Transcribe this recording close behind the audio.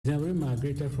Zawre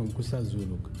migrated from Kusa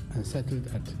Zuluk and settled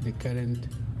at the current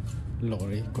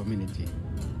Lore community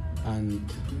and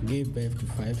gave birth to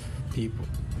 5 people.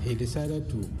 He decided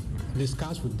to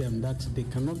discuss with them that they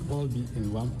cannot all be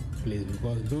in one place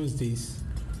because those days,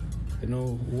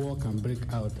 war can break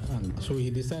out. And so he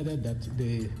decided that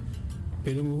the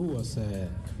Pelungu, who was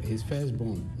his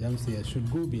firstborn, Yamsiya,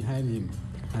 should go behind him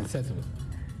and settle.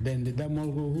 Then the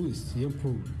Damolgo, who is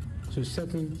Yempu, should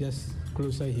settle just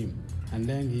closer him. And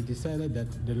then he decided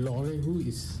that the Lore, who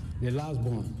is the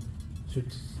lastborn, should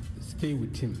stay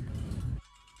with him.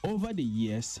 Over the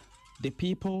years, the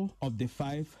people of the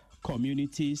 5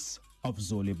 communities of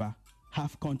Zoliba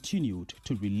have continued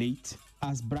to relate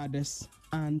as brothers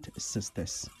and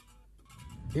sisters.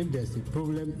 If there's a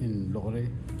problem in Lore,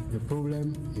 the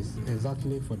problem is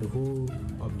exactly for the whole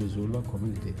of the Zoliba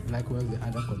community, likewise the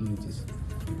other communities.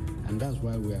 And that's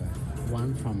why we are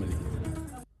one family.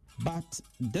 But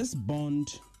this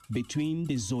bond between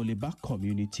the Zoliba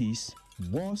communities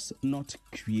was not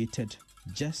created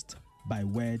just by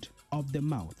word of the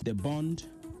mouth. The bond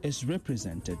is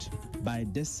represented by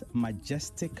this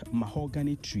majestic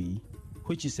mahogany tree,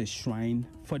 which is a shrine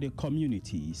for the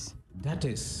communities. That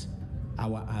is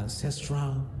our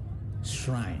ancestral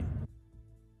shrine.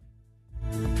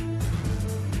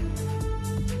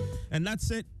 And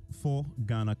that's it for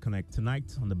Ghana Connect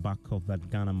tonight. On the back of that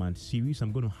Ghana Man series,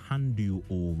 I'm going to hand you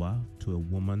over to a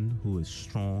woman who is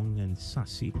strong and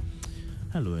sassy.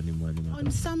 Hello, anyone.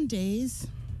 On some days,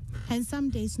 and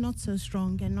some days not so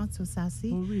strong and not so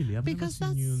sassy. Oh, really? I've never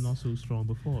seen you not so strong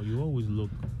before. You always look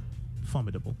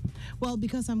formidable. Well,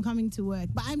 because I'm coming to work.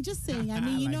 But I'm just saying,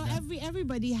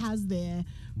 everybody has their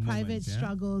private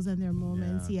struggles and their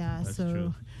moments. Yeah, so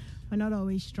true. We're not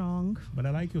always strong. But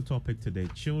I like your topic today,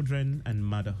 children and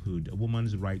motherhood, a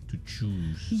woman's right to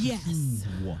choose. Yes. To choose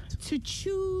what? To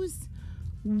choose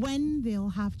when they'll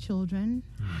have children,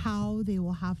 how they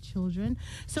will have children.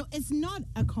 So it's not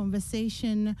a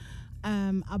conversation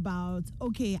about,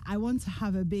 okay, I want to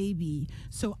have a baby,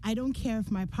 so I don't care if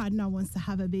my partner wants to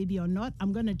have a baby or not.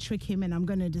 I'm going to trick him and I'm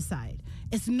going to decide.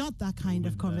 It's not that kind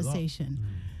of conversation.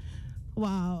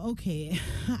 Wow, okay.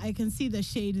 I can see the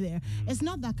shade there. It's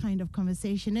not that kind of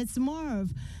conversation. It's more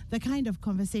of the kind of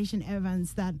conversation,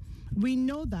 Evans, that we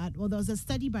know that, well, there was a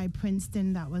study by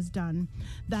Princeton that was done,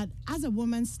 that as a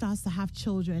woman starts to have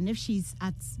children, if she's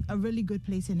at a really good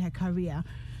place in her career,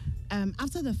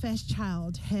 after the first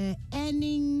child, her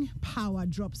earning power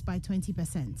drops by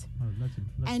 20%.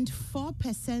 And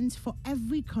 4% for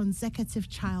every consecutive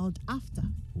child after.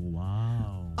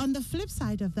 Wow. On the flip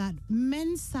side of that,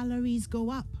 men's salaries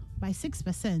go up by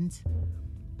 6%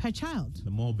 per child.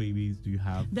 The more babies do you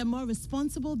have, the more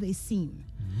responsible they seem.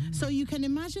 So you can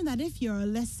imagine that if you're,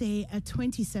 let's say, a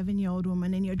 27-year-old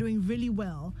woman and you're doing really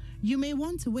well, you may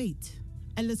want to wait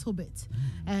a little bit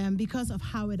because of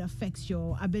how it affects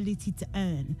your ability to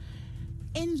earn.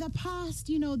 In the past,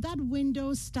 that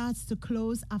window starts to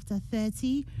close after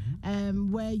 30,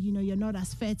 where, you're not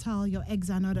as fertile, your eggs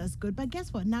are not as good. But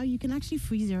guess what? Now you can actually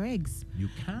freeze your eggs. You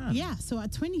can. Yeah, so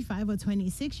at 25 or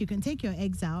 26, you can take your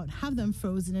eggs out, have them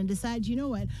frozen, and decide, you know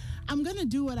what, I'm going to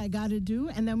do what I got to do,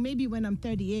 and then maybe when I'm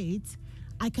 38,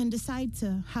 I can decide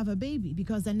to have a baby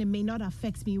because then it may not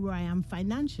affect me where I am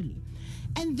financially.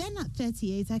 And then at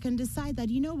 38, I can decide that,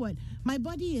 you know what, my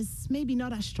body is maybe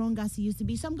not as strong as it used to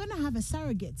be, so I'm going to have a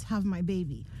surrogate have my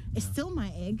baby. It's still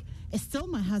my egg. It's still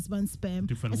my husband's sperm.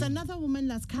 It's another woman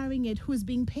that's carrying it who's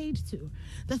being paid to.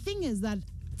 The thing is that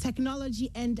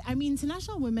technology, and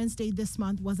International Women's Day this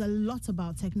month was a lot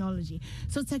about technology.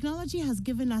 So technology has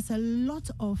given us a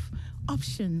lot of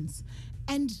options.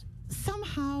 And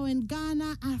somehow in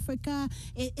Ghana, Africa,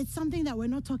 it's something that we're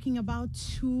not talking about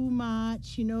too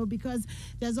much, because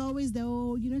there's always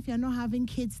if you're not having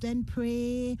kids, then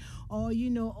pray, or,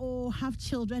 have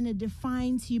children, it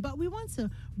defines you. But we want to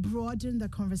broaden the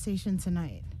conversation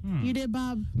tonight. You did,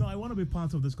 Bob? No, I want to be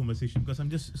part of this conversation because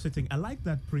I'm just sitting. I like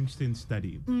that Princeton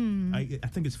study. I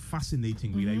think it's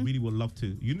fascinating. Really. I really would love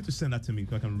to. You need to send that to me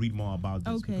so I can read more about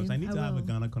this because I need to have a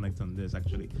Ghana Connect on this,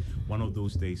 actually. One of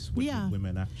those days with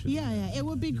women, actually. Yeah, it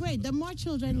would be great. The more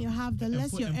children you have, the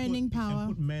less your earning power.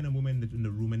 And put men and women in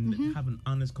the room and have an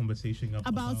honest conversation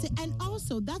about it. And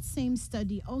also, that same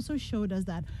study also showed us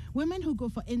that women who go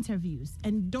for interviews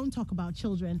and don't talk about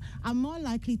children are more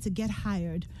likely to get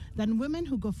hired than women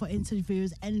who go for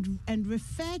interviews and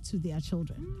refer to their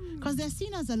children because they're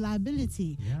seen as a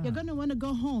liability. You're going to want to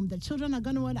go home. The children are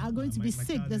going to be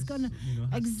sick. There's going to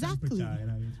exactly.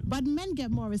 But men get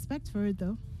more respect for it,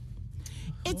 though.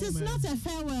 It is not a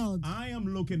fair world. I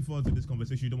am looking forward to this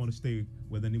conversation. You don't want to stay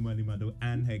with Anima Nimado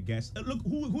and her guest. Look,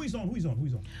 who is on?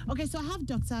 Okay, so I have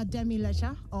Dr. Demi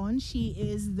Lecha on. She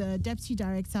is the Deputy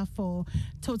Director for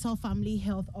Total Family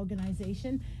Health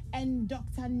Organization, and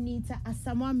Dr. Nita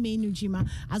Asamoah Menujima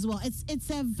as well. It's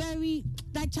a very,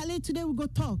 like, Charlie, today we go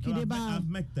talk. I've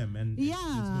met them, and it's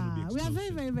going to be we are very,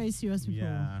 very, very serious people.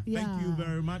 Yeah. Thank you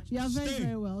very much. You are very,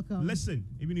 very welcome. Listen,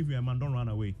 even if you're a man, don't run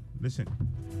away. Listen.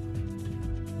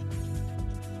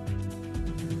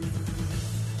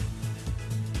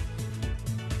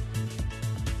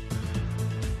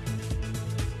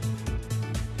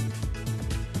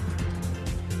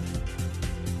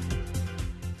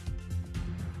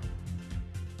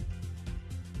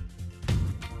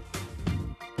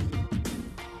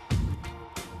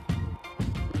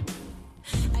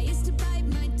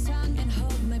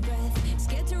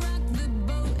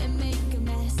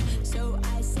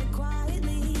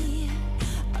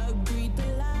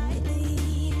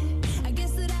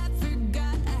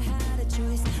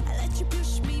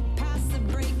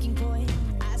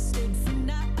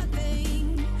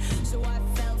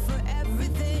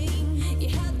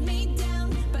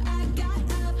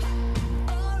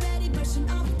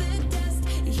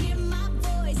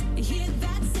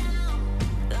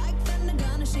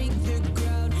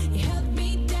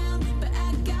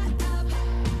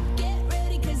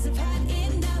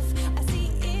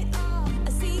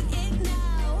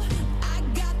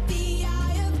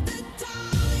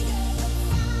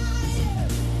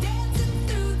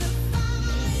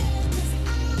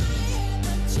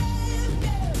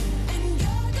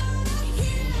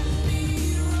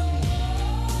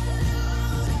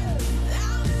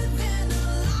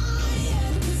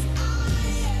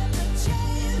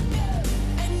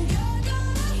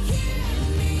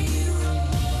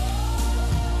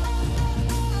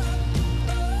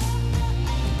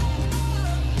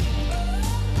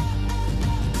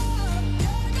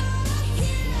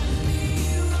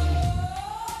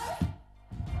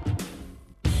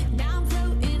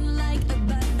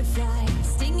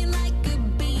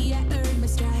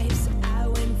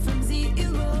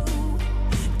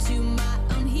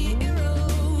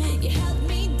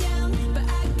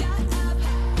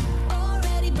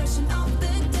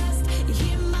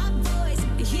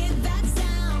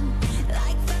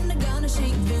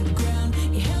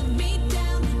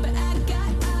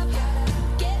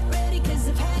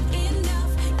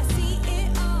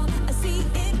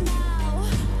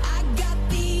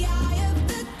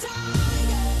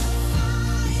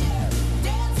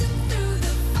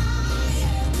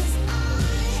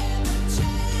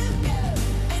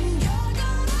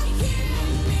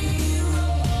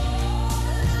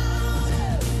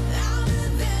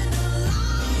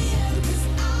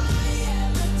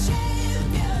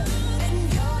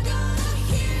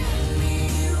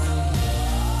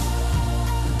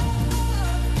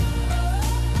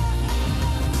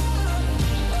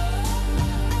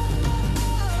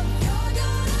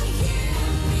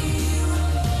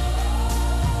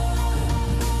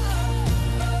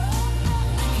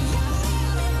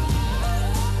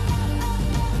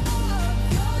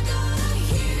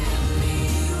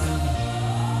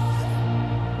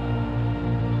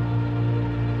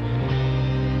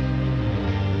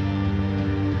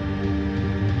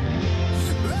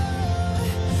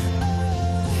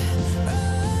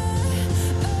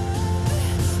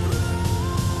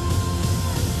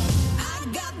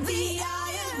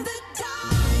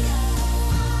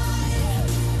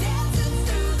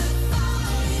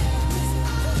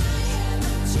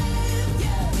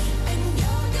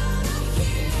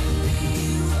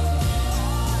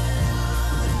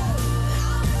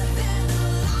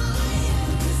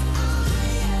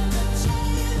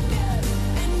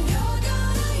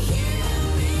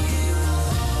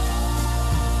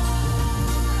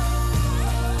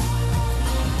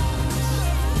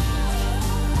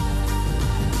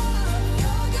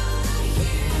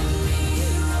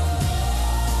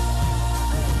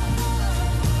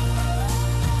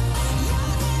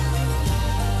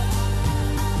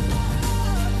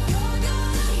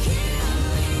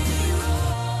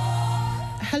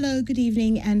 Hello, good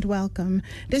evening, and welcome.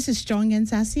 This is Strong and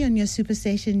Sassy on your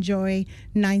superstation Joy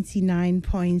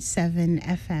 99.7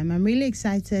 FM. I'm really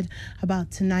excited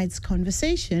about tonight's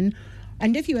conversation.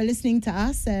 And if you are listening to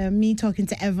us, me talking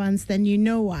to Evans, then you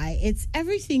know why. It's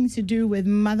everything to do with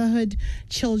motherhood,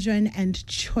 children, and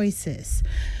choices.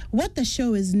 What the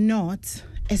show is not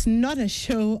It's not a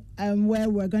show where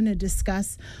we're going to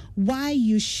discuss why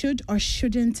you should or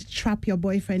shouldn't trap your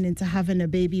boyfriend into having a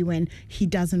baby when he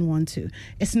doesn't want to.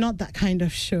 It's not that kind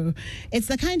of show. It's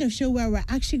the kind of show where we're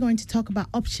actually going to talk about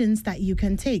options that you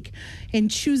can take in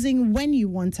choosing when you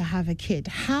want to have a kid,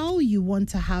 how you want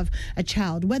to have a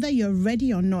child, whether you're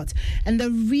ready or not, and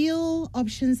the real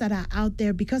options that are out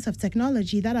there because of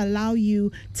technology that allow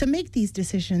you to make these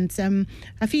decisions.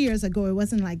 A few years ago, it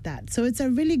wasn't like that. So it's a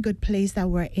really good place that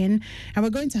we're in, and we're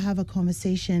going to have a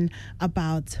conversation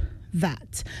about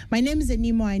that. My name is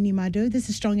Enimo Animado. This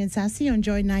is Strong and Sassy on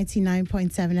Joy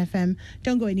 99.7 FM.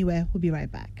 Don't go anywhere. We'll be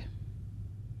right back.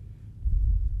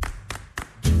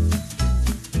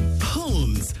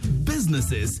 Homes,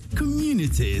 businesses,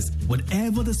 communities,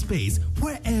 whatever the space,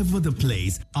 wherever the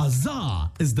place,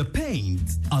 Azar is the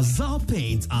paint. Azar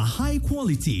paints are high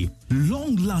quality,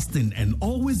 long lasting, and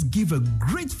always give a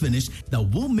great finish that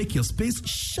will make your space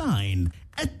shine.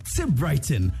 At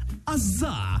Brighton,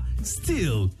 Azar,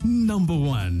 still number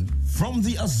one. From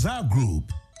the Azar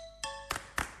Group.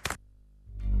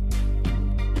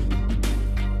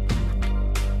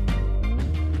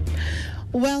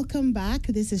 Welcome back.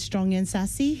 This is Strong and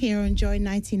Sassy here on Joy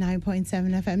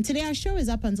 99.7 FM. Today our show is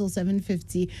up until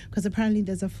 7:50 because apparently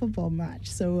there's a football match.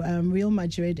 So Real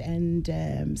Madrid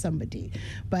and somebody.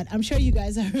 But I'm sure you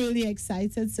guys are really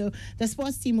excited. So the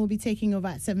sports team will be taking over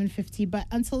at 7:50. But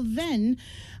until then,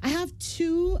 I have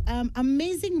two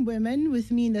amazing women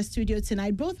with me in the studio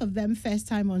tonight. Both of them first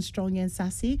time on Strong and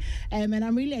Sassy. And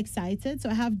I'm really excited. So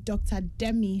I have Dr.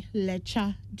 Demi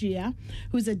Lecha Gia,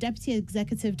 who's a Deputy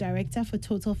Executive Director for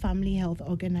Total Family Health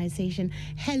Organization.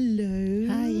 Hello.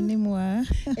 Hi, Nimwa.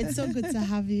 It's so good to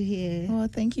have you here. Well,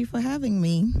 thank you for having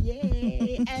me.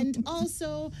 Yay. And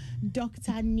also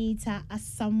Dr. Nita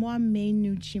Asamoah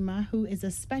Menuchima, who is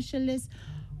a specialist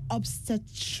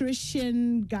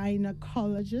obstetrician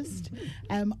gynecologist.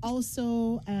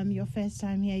 Also, your first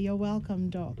time here. You're welcome,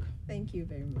 Doc. Thank you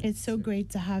very much. It's so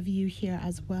great to have you here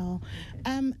as well.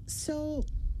 So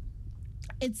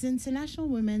it's International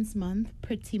Women's Month,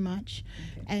 pretty much,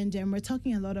 and we're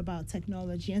talking a lot about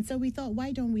technology. And so we thought,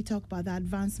 why don't we talk about the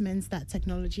advancements that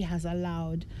technology has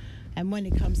allowed when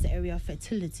it comes to the area of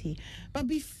fertility. But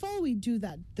before we do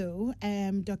that, though,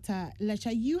 Dr.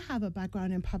 Lecha, you have a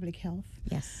background in public health.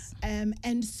 Yes.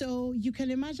 And so you can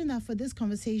imagine that for this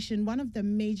conversation, one of the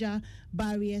major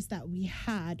barriers that we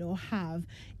had or have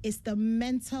is the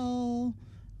mental...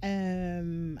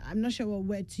 I'm not sure what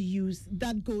word to use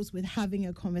that goes with having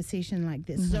a conversation like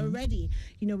this. So already,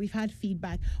 we've had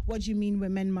feedback. What do you mean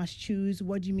women must choose?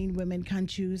 What do you mean women can't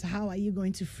choose? How are you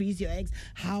going to freeze your eggs?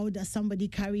 How does somebody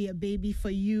carry a baby for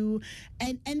you?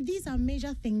 And these are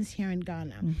major things here in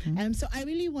Ghana. So I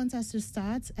really want us to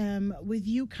start with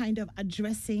you kind of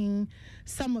addressing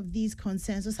some of these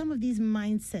concerns or some of these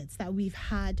mindsets that we've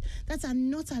had that are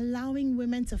not allowing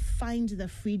women to find the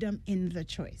freedom in the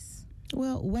choice.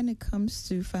 Well, when it comes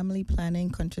to family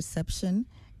planning, contraception,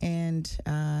 and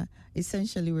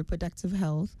essentially reproductive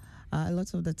health, a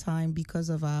lot of the time, because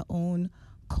of our own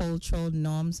cultural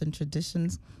norms and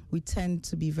traditions, we tend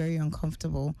to be very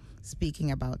uncomfortable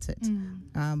speaking about it.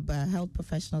 But health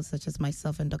professionals such as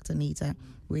myself and Dr. Nita,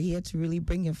 we're here to really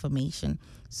bring information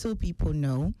so people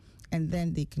know, and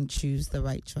then they can choose the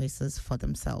right choices for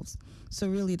themselves. So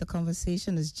really, the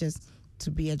conversation is just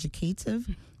to be educative,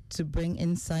 to bring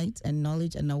insight and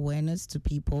knowledge and awareness to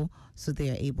people so they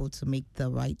are able to make the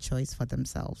right choice for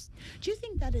themselves. Do you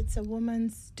think that it's a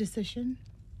woman's decision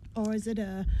or is it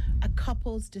a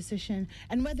couple's decision?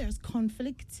 And where there's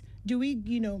conflict, do we,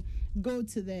 go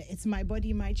to the it's my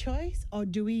body, my choice, or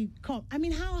do we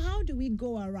how do we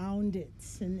go around it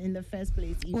in the first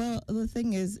place? Even? Well, the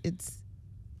thing is, it's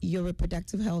your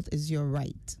reproductive health is your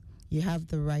right. You have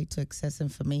the right to access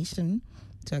information,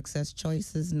 to access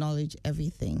choices, knowledge,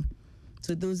 everything.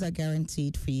 So those are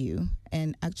guaranteed for you.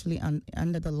 And actually,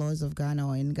 under the laws of Ghana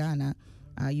or in Ghana,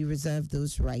 you reserve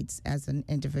those rights as an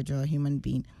individual human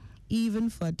being. Even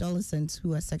for adolescents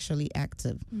who are sexually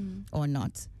active or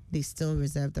not, they still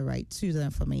reserve the right to the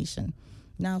information.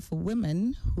 Now, for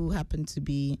women who happen to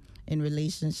be in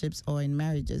relationships or in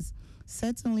marriages,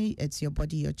 certainly it's your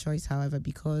body, your choice. However,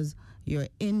 because you're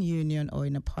in union or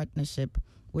in a partnership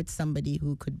with somebody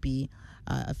who could be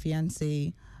a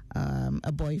fiancé,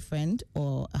 a boyfriend,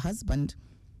 or a husband,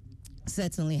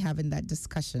 certainly having that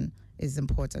discussion is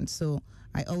important. So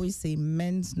I always say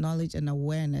men's knowledge and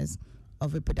awareness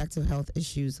of reproductive health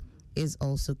issues is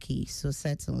also key. So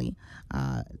certainly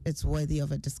it's worthy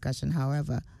of a discussion.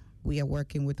 However, we are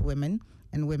working with women,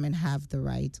 and women have the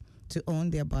right to own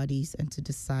their bodies and to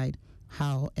decide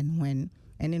how and when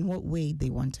and in what way they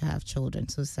want to have children.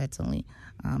 So certainly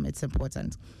it's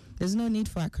important. There's no need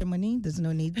for acrimony. There's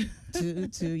no need to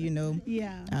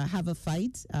have a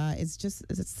fight. It's just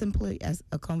as simple as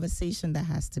a conversation that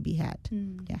has to be had.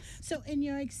 Yeah. So in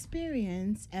your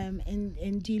experience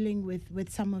in dealing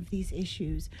with some of these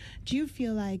issues, do you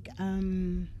feel like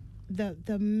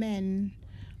the men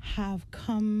have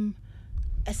come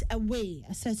a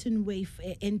certain way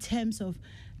in terms of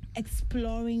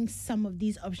exploring some of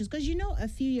these options? Because a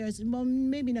few years, well,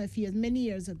 maybe not a few years, many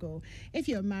years ago, if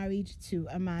you're married to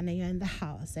a man and you're in the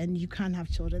house and you can't have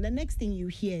children, the next thing you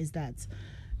hear is that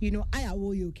I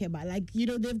will you okay, but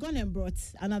they've gone and brought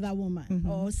another woman,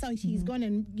 or so he's gone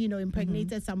and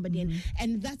impregnated somebody,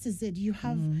 and that is it. You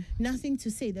have nothing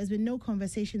to say. There's been no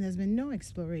conversation. There's been no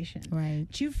exploration. Right.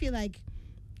 Do you feel like,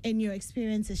 in your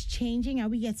experience, is changing? Are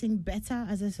we getting better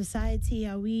as a society?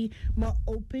 Are we more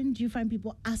open? Do you find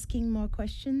people asking more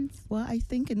questions? Well, I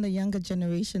think in the younger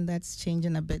generation that's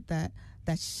changing a bit.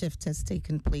 That shift has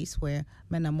taken place where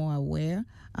men are more aware.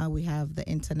 We have the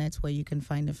internet where you can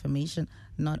find information.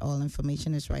 Not all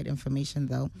information is right information,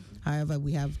 though. However,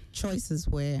 we have choices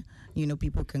where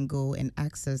people can go and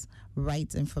access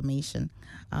right information.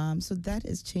 So that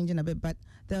is changing a bit, but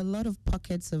there are a lot of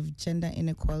pockets of gender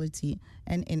inequality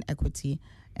and inequity,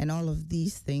 and all of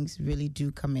these things really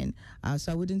do come in.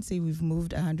 So I wouldn't say we've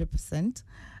moved 100%,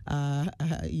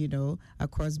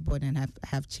 across board and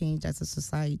have changed as a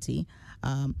society.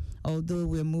 Although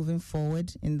we're moving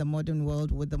forward in the modern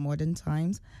world with the modern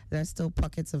times, there are still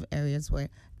pockets of areas where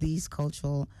these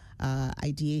cultural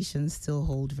ideations still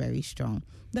hold very strong.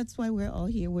 That's why we're all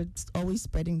here. We're always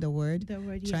spreading the word,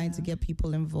 trying to get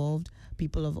people involved,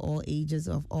 people of all ages,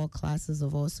 of all classes,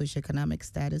 of all socioeconomic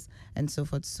status, and so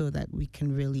forth, so that we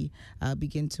can really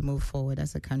begin to move forward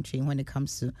as a country when it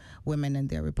comes to women and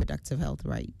their reproductive health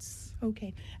rights.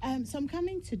 Okay. So I'm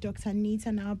coming to Dr.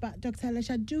 Nita now, but Dr.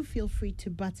 Elisha, do feel free to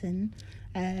button,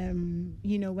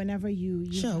 whenever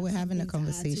you sure, we're having a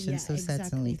conversation, so exactly.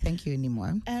 Certainly. Thank you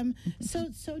anymore.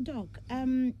 So Doc,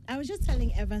 I was just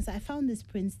telling Evans, I found this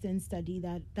Princeton study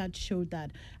that showed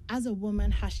that as a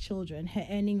woman has children, her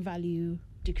earning value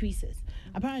decreases.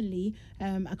 Apparently,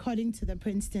 according to the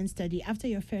Princeton study, after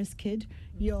your first kid,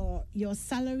 your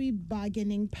salary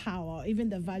bargaining power, even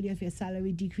the value of your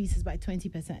salary, decreases by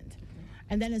 20%.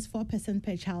 And then it's 4%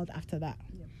 per child after that.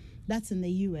 That's in the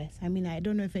US. I mean, I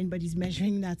don't know if anybody's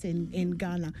measuring that in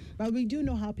Ghana, but we do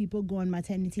know how people go on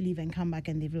maternity leave and come back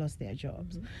and they've lost their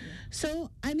jobs.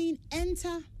 So, I mean,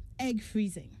 enter egg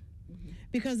freezing,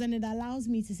 because then it allows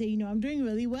me to say, I'm doing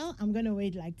really well, I'm going to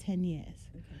wait like 10 years.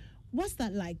 What's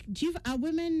that like? Are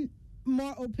women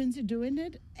more open to doing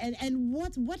it? And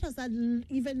what does that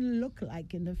even look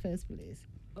like in the first place?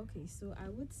 Okay, so I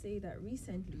would say that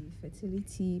recently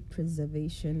fertility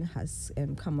preservation has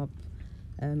come up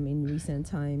in recent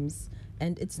times,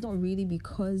 and it's not really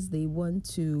because they want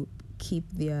to keep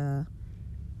their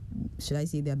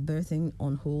birthing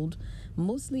on hold.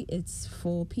 Mostly it's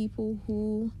for people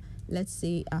who, let's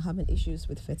say, are having issues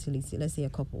with fertility, let's say a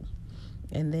couple,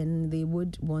 and then they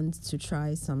would want to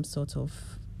try some sort of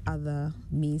other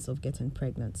means of getting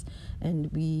pregnant. And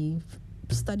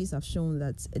studies have shown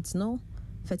that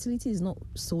fertility is not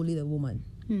solely the woman.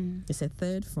 It's a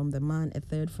third from the man, a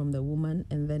third from the woman,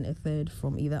 and then a third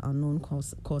from either unknown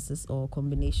causes or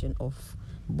combination of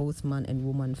both man and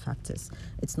woman factors.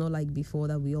 It's not like before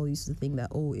that we all used to think that,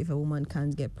 if a woman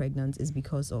can't get pregnant, it's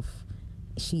because of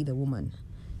she, the woman.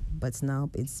 But now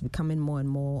it's becoming more and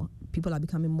more, people are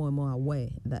becoming more and more aware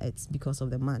that it's because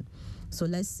of the man. So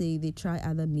let's say they try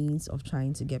other means of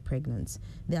trying to get pregnant.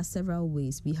 There are several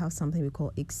ways. We have something we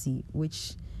call ICSI,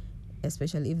 which,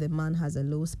 especially if the man has a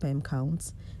low sperm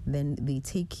count, then they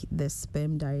take the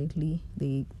sperm directly,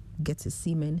 they get the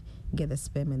semen, get the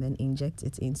sperm, and then inject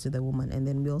it into the woman. And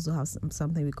then we also have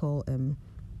something we call,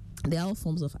 they are all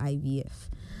forms of IVF.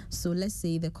 So let's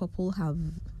say the couple have,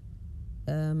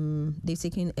 they've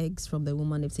taken eggs from the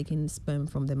woman, they've taken sperm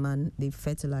from the man, they've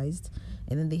fertilized,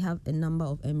 and then they have a number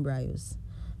of embryos.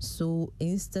 So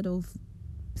instead of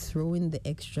throwing the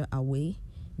extra away,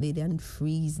 they then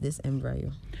freeze this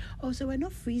embryo. Oh, so we're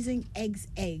not freezing eggs.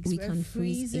 We can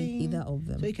freeze either of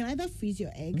them. So you can either freeze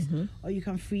your eggs or you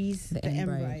can freeze the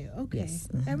embryo. Okay. Yes.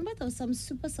 I remember there was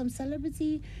some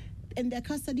celebrity in their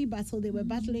custody battle, they were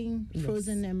battling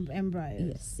frozen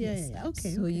embryos. Yes.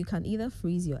 Okay. So you can either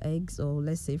freeze your eggs or,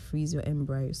 let's say, freeze your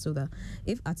embryos, so that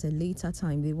if at a later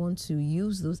time they want to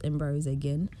use those embryos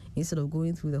again, instead of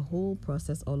going through the whole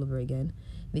process all over again,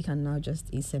 they can now just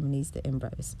inseminate the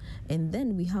embryos. And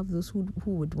then we have those who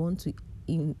would want to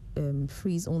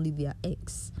freeze only their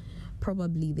eggs.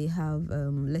 Probably they have,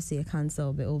 let's say, a cancer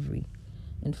of the ovary.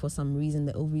 and for some reason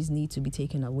the ovaries need to be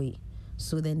taken away.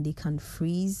 So then they can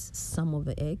freeze some of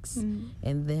the eggs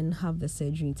and then have the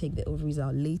surgery, take the ovaries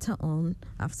out later on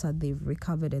after they've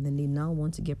recovered, and then they now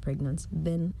want to get pregnant.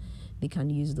 Then they can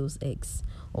use those eggs.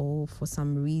 Or for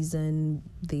some reason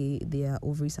their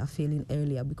ovaries are failing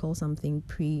earlier. We call something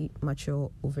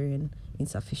premature ovarian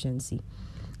insufficiency.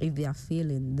 If they are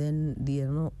failing, then they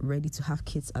are not ready to have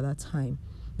kids at that time.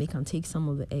 They can take some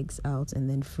of the eggs out and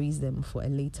then freeze them for a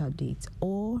later date.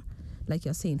 Or, like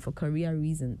you're saying, for career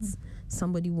reasons,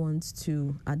 somebody wants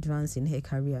to advance in her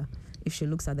career. If she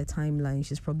looks at the timeline,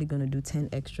 she's probably going to do 10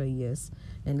 extra years.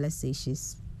 And let's say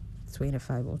she's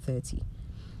 25 or 30.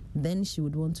 Then she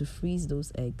would want to freeze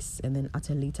those eggs and then at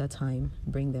a later time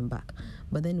bring them back.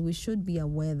 But then we should be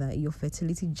aware that your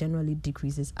fertility generally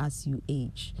decreases as you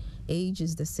age. Age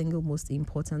is the single most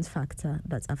important factor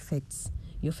that affects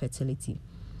your fertility.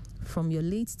 From your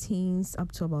late teens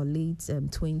up to about late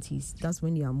 20s, that's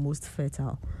when you are most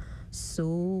fertile.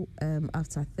 So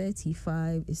after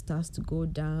 35, it starts to go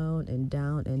down and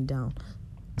down and down.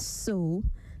 So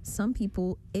some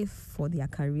people, if for their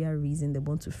career reason they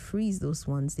want to freeze those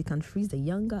ones, they can freeze the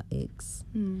younger eggs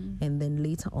and then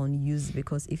later on use,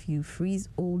 because if you freeze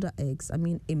older eggs, I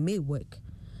mean, it may work,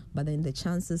 but then the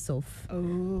chances of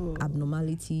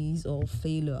abnormalities or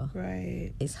failure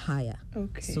is higher.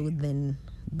 Okay. So then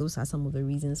those are some of the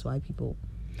reasons why people...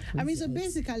 I mean, so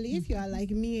basically, if you are like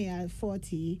me at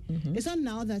 40, it's not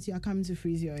now that you are coming to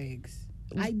freeze your eggs.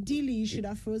 Ideally, you should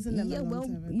have frozen them a long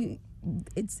time ago.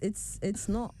 It's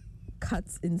not cut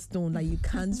in stone that you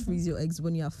can't freeze your eggs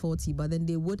when you are 40, but then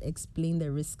they would explain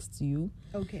the risks to you.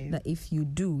 Okay. That if you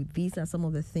do, these are some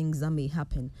of the things that may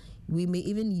happen. We may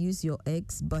even use your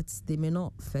eggs, but they may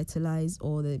not fertilize,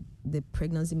 or the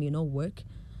pregnancy may not work.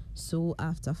 So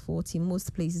after 40,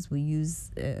 most places will use,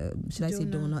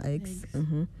 donor eggs.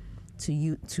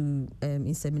 To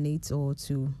inseminate, or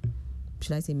to,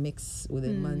 mix with a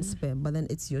man's sperm. But then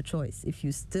it's your choice. If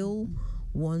you still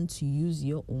want to use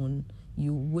your own,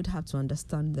 you would have to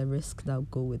understand the risk that will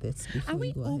go with it before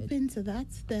you go ahead. Are we open to that?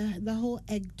 The whole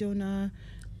egg donor,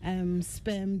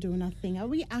 sperm donor thing? Are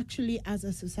we actually, as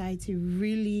a society,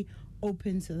 really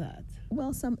open to that?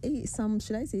 Well, some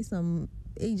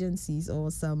agencies or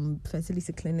some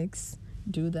fertility clinics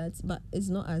do that, but it's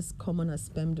not as common as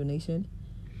sperm donation.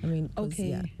 I mean,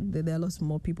 there are lots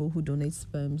more people who donate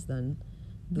sperms than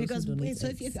those who donate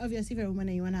eggs. If obviously if you're a woman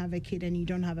and you want to have a kid and you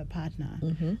don't have a partner,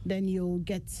 then you'll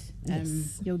get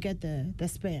the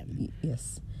sperm.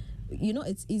 Yes. You know,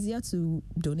 it's easier to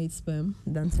donate sperm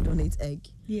than to donate egg.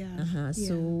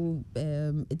 So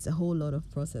it's a whole lot of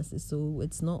processes. So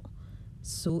it's not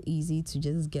so easy to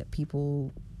just get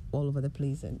people all over the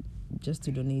place and just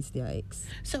to donate their eggs.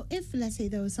 So if, let's say,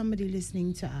 there was somebody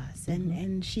listening to us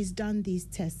and she's done these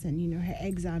tests and, you know, her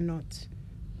eggs are not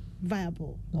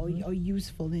viable or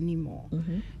useful anymore,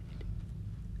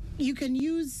 you can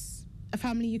use a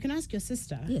family, you can ask your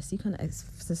sister. Yes, you can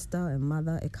ask sister, a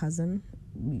mother, a cousin,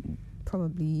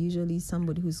 probably usually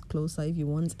somebody who's closer if you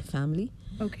want a family.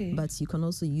 Okay. But you can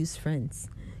also use friends.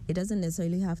 It doesn't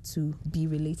necessarily have to be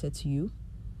related to you,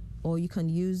 or you can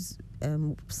use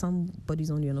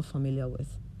somebody's one you're not familiar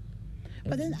with.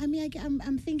 But then, I mean,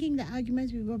 I'm thinking the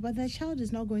argument we go, but the child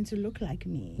is not going to look like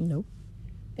me. No.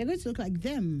 They're going to look like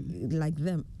them. Like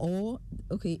them. Or,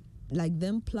 like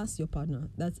them plus your partner.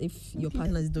 That's if your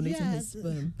partner is donating his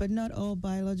sperm. But not all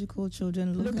biological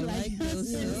children look like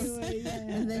those.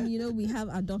 And then, you know, we have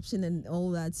adoption and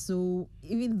all that. So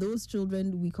even those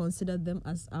children, we consider them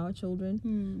as our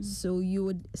children. So you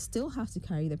would still have to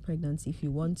carry the pregnancy if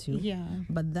you want to. Yeah.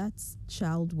 But that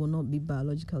child will not be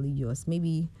biologically yours.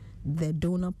 Maybe the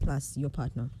donor plus your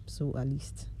partner. So at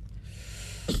least.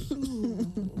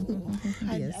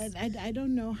 Yes. I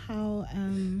don't know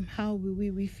how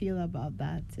we feel about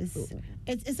that.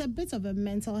 It's a bit of a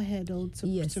mental hurdle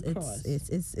to cross.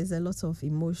 It's a lot of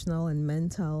emotional and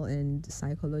mental and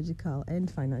psychological and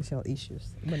financial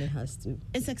issues when it has to.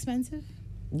 It's expensive?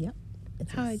 Yeah.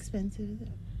 How expensive is it?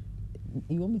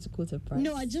 You want me to quote a price?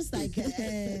 No, I just like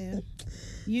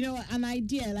you know, an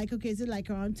idea. Like, okay, is it like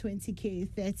around 20K,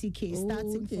 30K,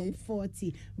 starting from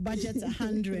 40, budget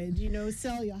 100? You know,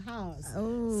 sell your house,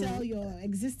 sell your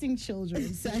existing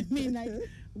children. So I mean, like,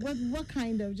 what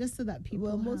kind of, just so that people.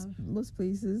 Well, most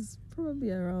places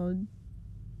probably around,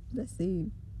 let's say,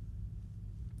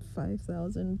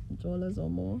 $5,000 or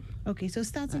more. Okay, so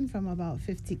starting from about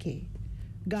 50K,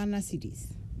 Ghana cedis.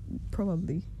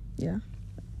 Probably, yeah.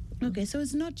 Okay, so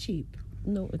it's not cheap.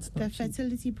 No, it's not cheap. The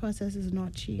fertility process is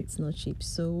not cheap. It's not cheap.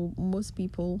 So most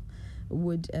people,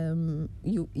 would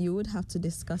you would have to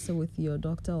discuss it with your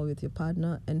doctor or with your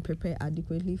partner and prepare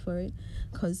adequately for it,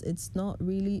 because it's not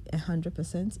really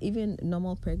 100%. Even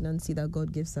normal pregnancy that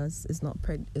God gives us is not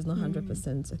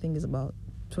 100%. I think it's about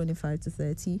 25 to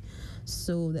 30.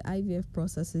 So the IVF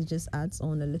process just adds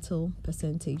on a little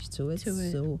percentage to it.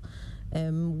 So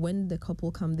when the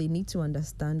couple come, they need to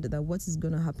understand that what is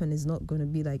going to happen is not going to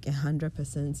be like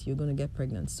 100% you're going to get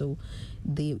pregnant. So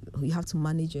you have to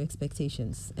manage your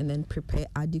expectations and then prepare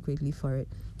adequately for it.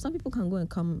 Some people can go and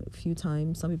come a few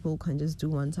times. Some people can just do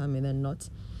one time and then not.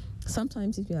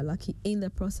 Sometimes, if you are lucky, in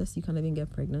the process, you can even get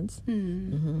pregnant.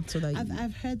 So that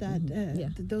I've heard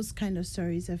that those kind of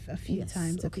stories a few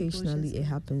times. Occasionally, it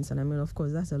happens, and I mean, of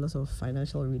course, that's a lot of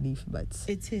financial relief. But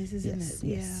it is, isn't it?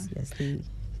 Yes, they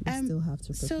still have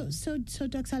to prepare. So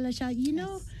Dr. Lasha, you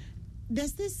know,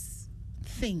 there's this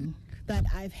thing that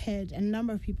I've heard a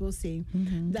number of people say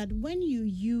that when you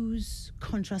use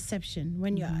contraception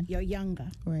when you're younger,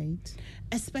 right?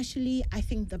 Especially, I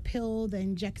think the pill, the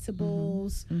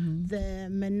injectables, the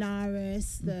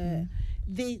Menaris,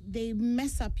 they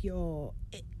mess up your.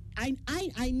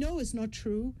 I know it's not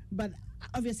true, but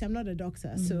obviously I'm not a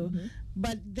doctor, so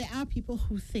but there are people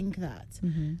who think that.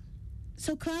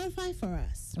 So clarify for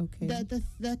us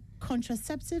the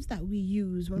contraceptives that we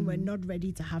use when we're not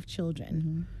ready to have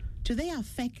children. Do they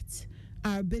affect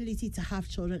our ability to have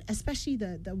children, especially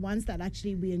the ones that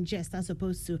actually we ingest as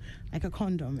opposed to like a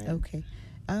condom? Okay.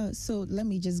 So let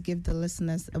me just give the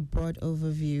listeners a broad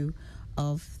overview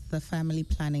of the family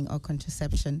planning or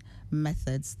contraception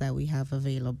methods that we have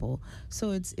available. So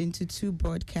it's into two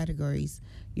broad categories: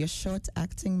 your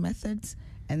short-acting methods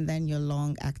and then your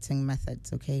long-acting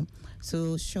methods, okay?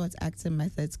 So short-acting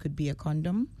methods could be a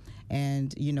condom,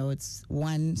 and, you know, it's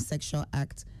one sexual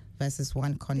act versus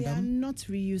one condom. They are not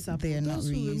reusable. They are not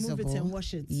reusable. Who remove it and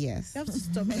wash it. Yes. You have to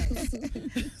stop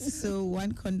that. So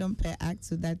one condom per act.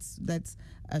 So that's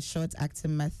a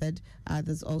short-acting method.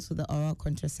 There's also the oral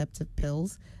contraceptive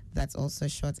pills. That's also a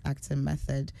short-acting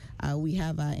method. We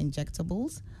have our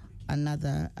injectables.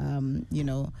 Another,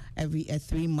 every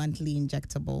 3 monthly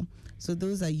injectable. So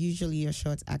those are usually your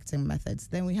short-acting methods.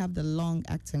 Then we have the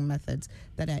long-acting methods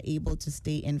that are able to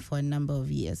stay in for a number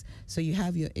of years. So you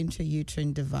have your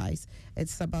intrauterine device.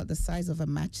 It's about the size of a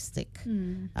matchstick.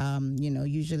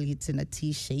 Usually it's in a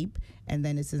T shape, and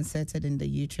then it's inserted in the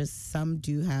uterus. Some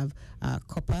do have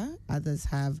copper. Others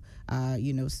have,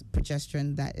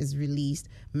 progesterone that is released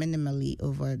minimally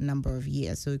over a number of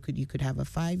years. So you could have a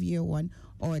 5-year one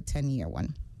or a 10-year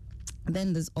one.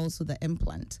 Then there's also the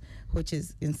implant, which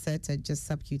is inserted just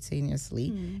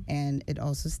subcutaneously, and it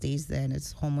also stays there, and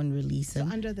it's hormone releasing.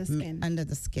 So under the skin? Under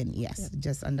the skin, yes,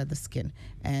 just under the skin.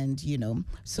 And,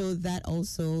 so that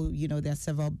also, there are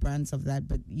several brands of that,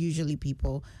 but usually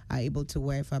people are able to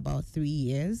wear for about 3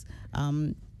 years.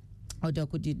 Or Doc,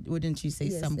 wouldn't you say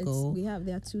some go?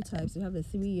 There are two types. We have the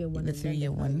 3-year one and the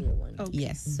 5-year one. Okay.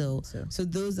 Yes. So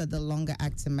those are the longer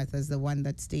acting methods, the one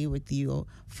that stay with you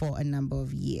for a number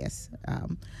of years.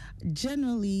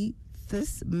 Generally,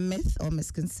 this myth or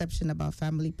misconception about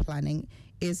family planning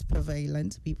is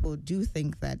prevalent. People do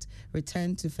think that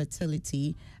return to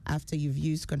fertility after you've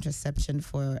used contraception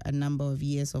for a number of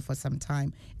years or for some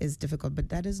time is difficult, but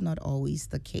that is not always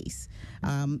the case.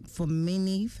 For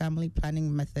many family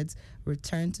planning methods,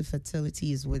 return to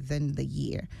fertility is within the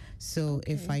year. So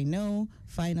if I know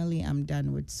finally I'm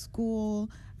done with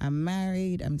school, I'm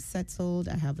married, I'm settled,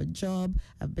 I have a job,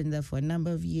 I've been there for a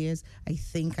number of years, I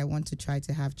think I want to try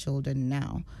to have children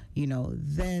now,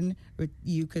 then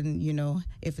you can,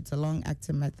 if it's a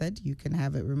long-acting method, you can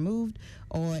have it removed,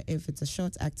 or if it's a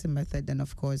short-acting method, then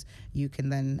of course you can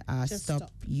then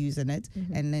stop using it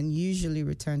and then usually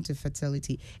return to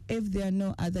fertility. If there are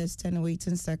no other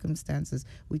extenuating circumstances,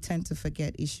 we tend to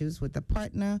forget issues with the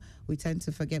partner, we tend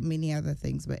to forget many other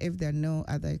things, but if there are no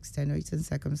other extenuating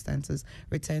circumstances,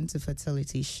 return to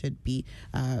fertility should be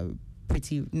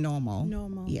pretty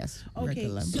normal. Yes. Okay.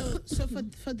 Regular. So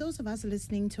for those of us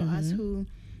listening to us who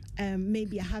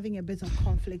maybe are having a bit of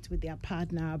conflict with their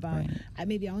partner about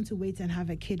maybe I want to wait and have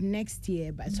a kid next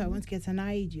year, but so I want to get an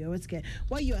IUD.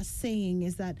 What you are saying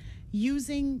is that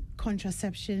using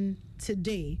contraception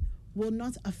today will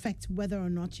not affect whether or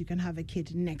not you can have a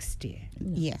kid next year.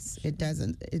 Yes, it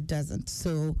doesn't.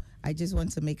 So I just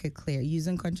want to make it clear.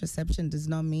 Using contraception does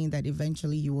not mean that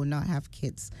eventually you will not have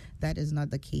kids. That is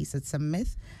not the case. It's a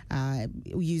myth.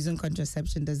 Using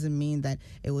contraception doesn't mean that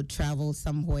it would travel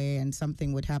somewhere and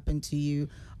something would happen to you,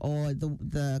 or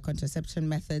the contraception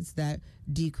methods that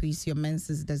decrease your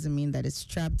menses doesn't mean that it's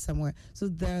trapped somewhere. So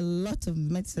there are a lot of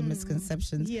myths and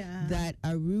misconceptions that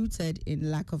are rooted in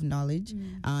lack of knowledge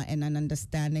and an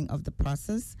understanding of the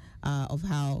process of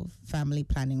how family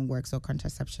planning works or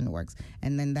contraception works.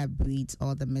 And then that breeds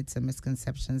all the myths and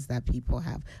misconceptions that people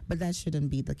have. But that shouldn't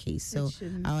be the case. So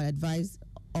I would advise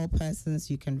all persons,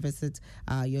 you can visit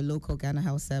your local Ghana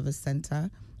Health Service Center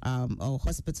or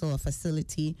hospital or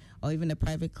facility or even a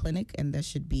private clinic, and there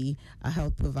should be a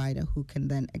health provider who can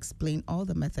then explain all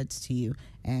the methods to you,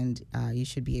 and you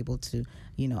should be able to,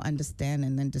 understand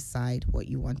and then decide what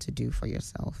you want to do for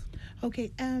yourself.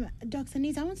 Okay, Dr.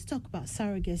 Nita, I want to talk about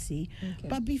surrogacy,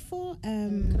 but before...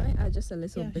 can I add just a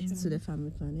little bit to the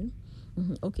family planning?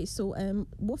 Okay, so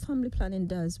what family planning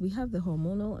does, we have the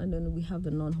hormonal and then we have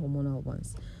the non-hormonal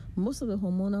ones. Most of the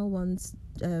hormonal ones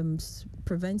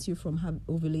prevent you from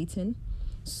ovulating,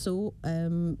 so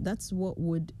that's what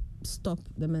would stop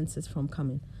the menses from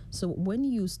coming. So when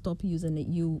you stop using it,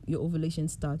 your ovulation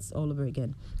starts all over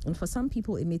again. And for some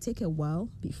people, it may take a while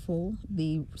before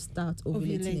they start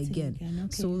ovulating again. Okay.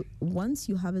 So once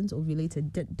you haven't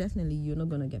ovulated, definitely you're not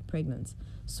going to get pregnant.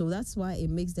 So that's why it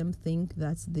makes them think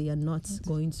that they are not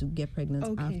going to get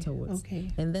pregnant afterwards.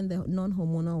 And then the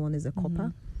non-hormonal one is a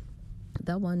copper.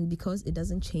 That one, because it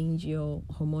doesn't change your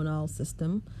hormonal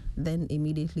system, then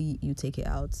immediately you take it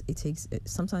out. It takes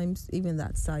sometimes even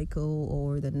that cycle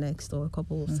or the next or a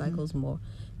couple of cycles more,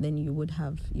 then you would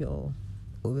have your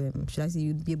should I say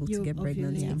you'd be able to get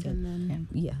pregnant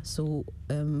again. So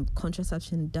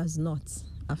contraception does not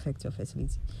affect your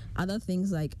fertility. Other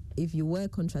things, like if you wear a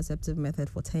contraceptive method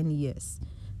for 10 years,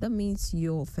 that means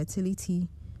your fertility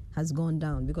has gone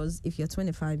down, because if you're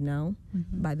 25 now,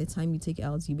 by the time you take it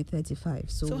out, you'll be 35.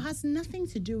 So it has nothing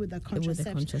to do with the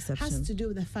contraception. It has to do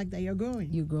with the fact that you're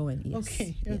growing. You're growing, yes.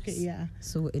 Okay.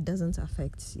 So it doesn't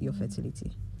affect your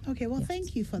fertility. Okay, well,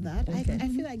 thank you for that. I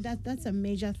feel like that's a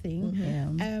major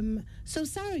thing. So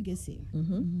surrogacy.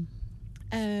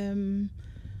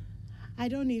 I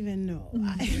don't even know.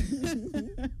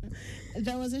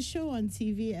 There was a show on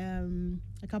TV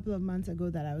a couple of months ago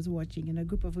that I was watching, and a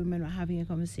group of women were having a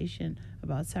conversation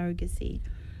about surrogacy.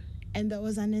 And there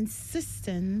was an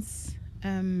insistence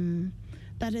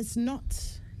that it's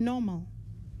not normal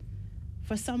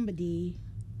for somebody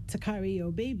to carry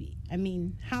your baby. I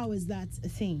mean, how is that a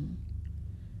thing?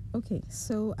 Okay,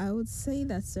 so I would say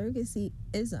that surrogacy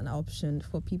is an option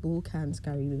for people who can't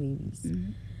carry the babies.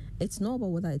 It's not about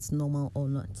whether it's normal or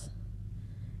not.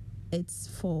 It's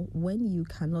for when you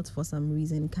cannot, for some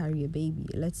reason, carry a baby.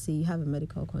 Let's say you have a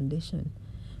medical condition.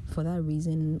 For that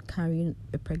reason, carrying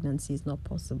a pregnancy is not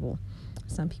possible.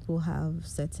 Some people have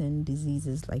certain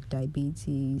diseases like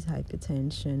diabetes,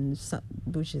 hypertension,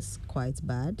 which is quite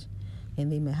bad.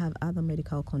 And they may have other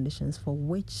medical conditions for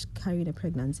which carrying a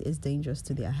pregnancy is dangerous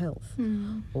to their health.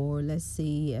 Or let's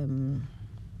say...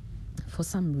 for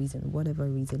some reason, whatever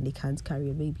reason, they can't carry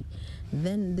a baby.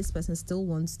 Then this person still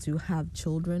wants to have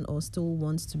children or still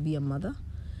wants to be a mother.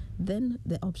 Then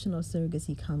the option of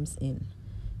surrogacy comes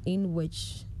in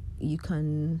which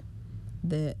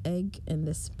the egg and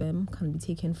the sperm can be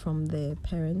taken from the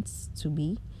parents to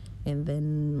be, and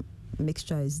then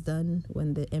mixture is done.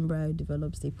 When the embryo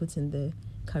develops, they put in the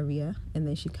carrier, and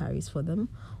then she carries for them.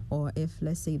 Or if,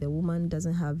 let's say, the woman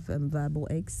doesn't have viable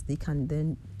eggs, they can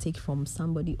then take from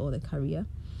somebody or the carrier,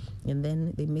 and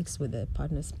then they mix with the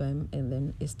partner sperm, and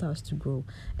then it starts to grow.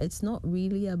 It's not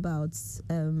really about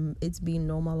it's being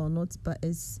normal or not, but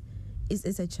it's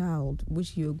a child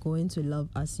which you're going to love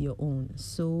as your own.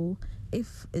 So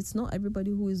if it's not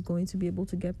everybody who is going to be able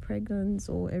to get pregnant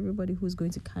or everybody who's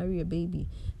going to carry a baby,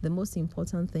 the most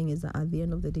important thing is that at the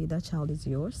end of the day, that child is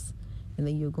yours. And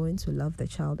then you're going to love the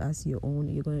child as your own.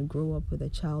 You're going to grow up with the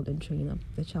child and train up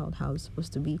the child how it's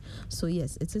supposed to be. So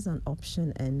yes, it is an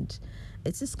option, and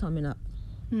it's just coming up.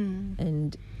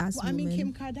 And as women,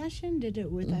 Kim Kardashian did it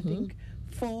with, I think,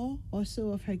 4 or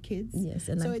so of her kids. Yes,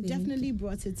 and so it definitely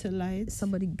brought it to light.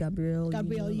 Somebody, Gabrielle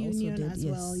Union also did as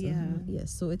well. Yes,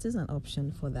 so it is an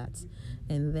option for that.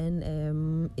 And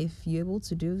then if you're able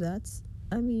to do that,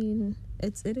 I mean,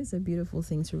 it is a beautiful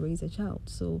thing to raise a child.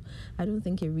 So I don't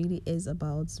think it really is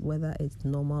about whether it's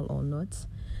normal or not.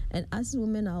 And as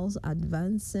women are also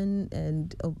advancing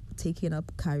and taking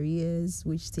up careers,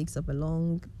 which takes up a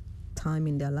long time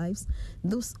in their lives,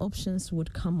 those options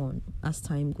would come on as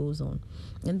time goes on.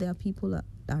 And there are people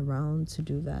around to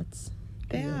do that.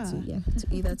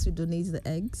 Either to donate the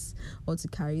eggs or to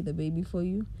carry the baby for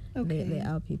you. Okay. There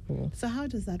are people. So how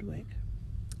does that work?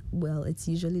 Well, it's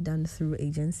usually done through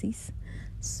agencies.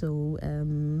 So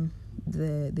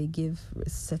they give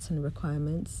certain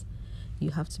requirements, you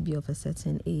have to be of a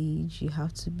certain age, you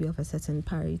have to be of a certain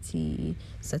parity,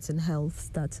 certain health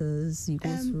status. You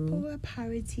go through. What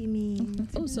parity means?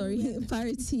 Oh, sorry,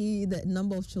 parity, the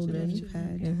number of children you've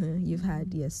had. You've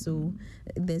had, yes. So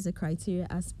there's a criteria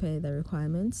as per the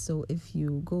requirements. So if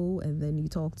you go and then you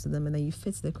talk to them and then you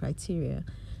fit the criteria,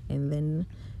 and then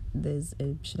there's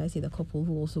the couple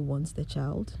who also wants the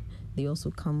child. They also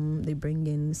come, they bring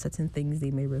in certain things they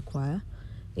may require.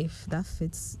 If that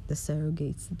fits the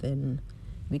surrogates, then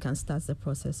we can start the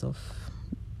process of,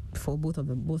 for both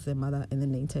the mother and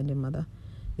then the intended mother,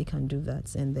 they can do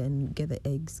that and then get the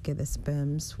eggs, get the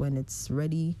sperms. When it's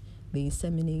ready, they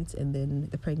inseminate, and then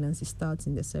the pregnancy starts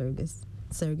in the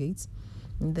surrogates.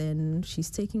 And then she's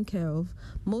taken care of.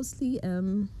 Mostly,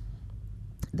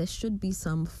 there should be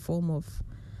some form of,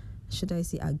 should I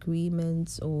say,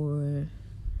 agreement or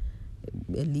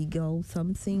a legal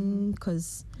something,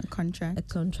 because a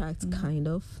contract kind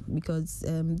of, because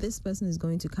this person is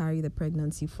going to carry the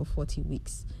pregnancy for 40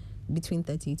 weeks, between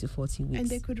 30 to 40 weeks, and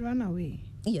they could run away.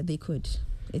 Yeah, they could.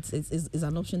 It's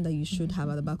an option that you should have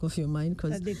at the back of your mind,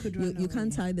 because you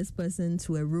can't tie this person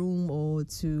to a room or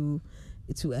to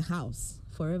a house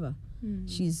forever.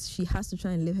 She has to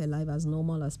try and live her life as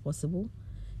normal as possible.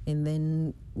 And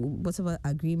then whatever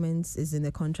agreements is in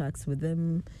the contracts with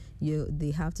them,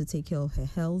 they have to take care of her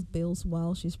health bills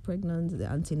while she's pregnant, the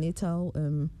antenatal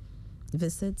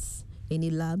visits,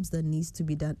 any labs that needs to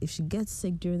be done. If she gets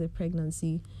sick during the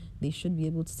pregnancy, they should be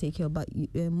able to take care of. But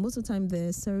most of the time,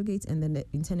 the surrogates and then the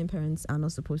intending parents are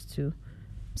not supposed to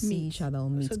see each other or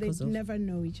meet. So they never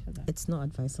know each other. It's not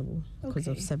advisable because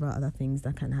of several other things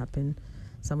that can happen.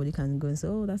 Somebody can go and say,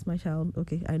 "Oh, that's my child.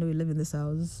 Okay, I know you live in this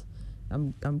house.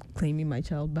 I'm claiming my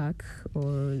child back,"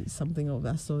 or something of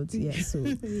that sort. Yeah, so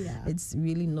it's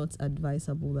really not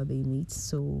advisable that they meet.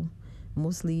 So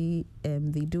mostly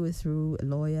they do it through a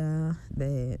lawyer,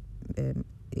 the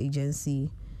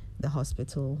agency, the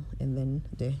hospital, and then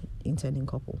the intending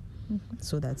couple.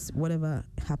 So that's whatever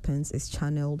happens is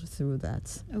channeled through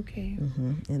that. Okay.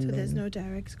 And so there's no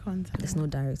direct contact. There's no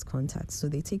direct contact. So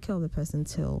they take care of the person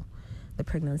till the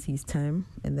pregnancy is time,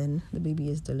 and then the baby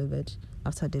is delivered.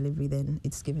 After delivery, then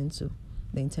it's given to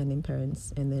the intending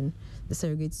parents, and then the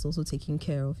surrogate is also taken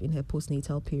care of in her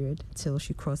postnatal period till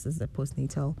she crosses the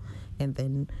postnatal, and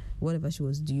then whatever she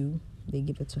was due, they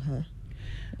give it to her.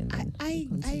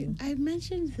 I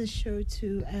mentioned the show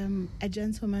to a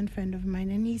gentleman friend of mine,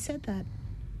 and he said that.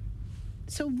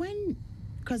 So when,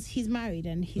 because he's married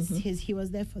and he was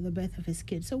there for the birth of his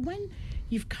kid. So when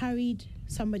you've carried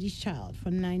somebody's child for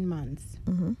 9 months,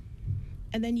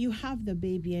 and then you have the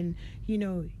baby, and you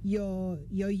know your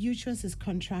uterus is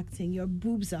contracting, your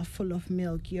boobs are full of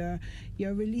milk, you're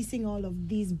releasing all of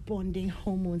these bonding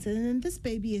hormones, and then this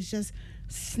baby is just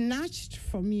snatched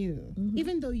from you,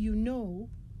 even though you know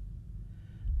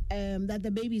that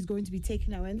the baby is going to be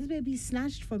taken away, and this baby is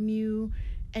snatched from you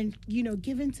and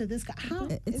given to this guy. How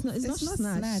it's not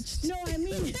snatched. No, I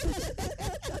mean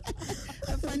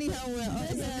funny how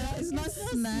it's not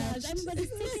snatched. But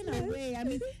it's taken away. I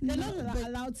mean, they're not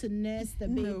allowed to nurse the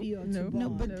baby or to bond. No,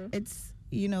 but it's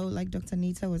like Dr.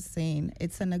 Nita was saying,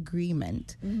 it's an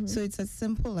agreement. So it's as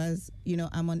simple as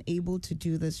I'm unable to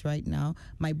do this right now.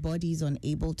 My body's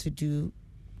unable to do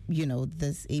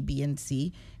this A, B, and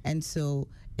C, and so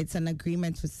it's an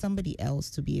agreement with somebody else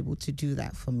to be able to do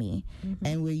that for me.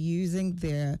 And we're using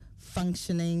their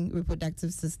functioning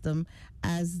reproductive system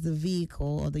as the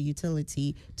vehicle or the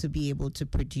utility to be able to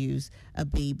produce a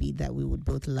baby that we would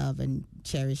both love and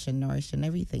cherish and nourish and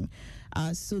everything.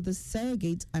 So the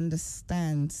surrogate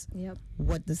understands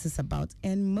what this is about.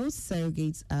 And most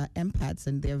surrogates are empaths,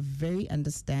 and they're very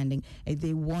understanding, and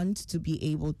they want to be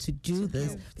able to do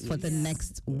this for the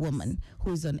next woman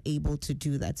who's unable to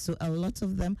do that. So a lot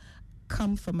of them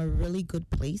come from a really good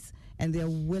place, and they're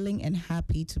willing and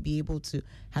happy to be able to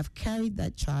have carried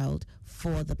that child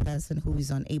for the person who is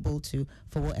unable to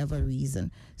for whatever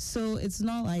reason. So it's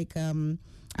not like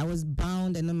I was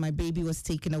bound and then my baby was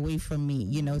taken away from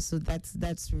me, so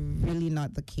that's really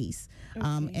not the case.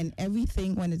 And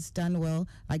everything, when it's done well,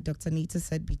 like Dr. Nita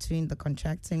said, between the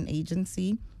contracting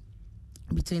agency,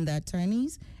 between the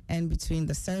attorneys, and between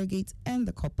the surrogates and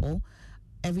the couple,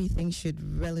 everything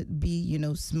should be,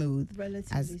 smooth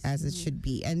as it should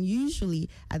be. And usually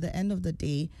at the end of the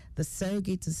day, the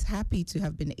surrogate is happy to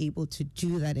have been able to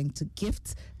do that and to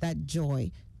gift that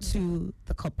joy to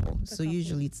the couple.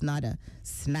 Usually it's not a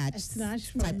snatch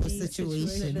type of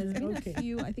situation.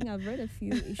 I think I've read a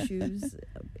few issues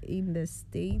in the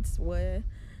States where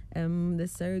the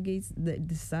surrogates that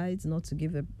decides not to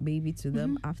give a baby to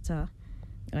them after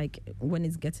like when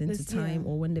it's getting to time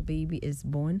or when the baby is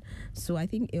born. So I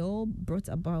think it all brought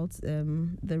about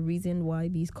the reason why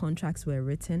these contracts were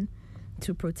written,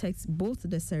 to protect both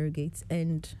the surrogates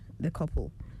and the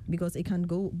couple, because it can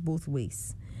go both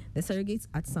ways. The surrogates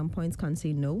at some points can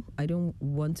say, no, I don't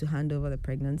want to hand over the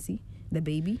pregnancy, the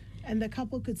baby. And the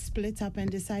couple could split up and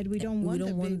decide we don't want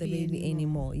the baby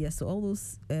anymore. Yes, so all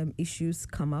those issues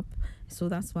come up. So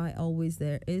that's why always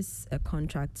there is a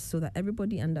contract, so that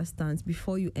everybody understands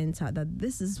before you enter that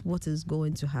this is what is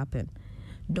going to happen.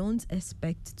 Don't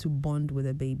expect to bond with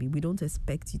a baby. We don't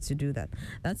expect you to do that.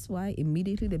 That's why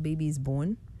immediately the baby is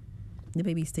born, the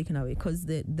baby is taken away, because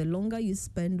the longer you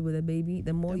spend with a baby,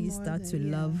 the more you start to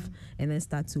love and then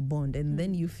start to bond, and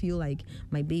then you feel like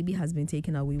my baby has been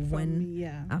taken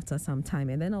away after some time.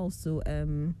 And then also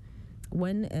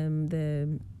when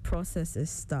the process is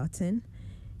starting,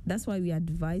 that's why we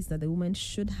advise that the woman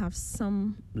should have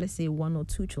some, let's say 1 or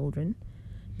 2 children,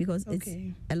 because it's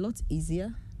a lot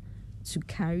easier to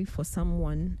carry for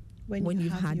someone when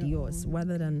you've had yours,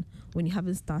 rather than when you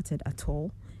haven't started at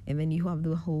all. And then you have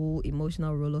the whole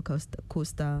emotional roller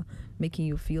coaster making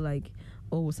you feel like,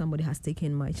 oh, somebody has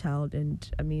taken my child. And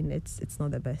I mean, it's not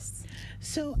the best.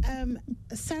 So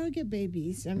surrogate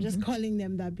babies, I'm just calling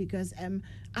them that because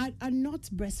are not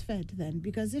breastfed then?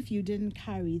 Because if you didn't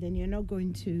carry, then you're not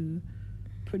going to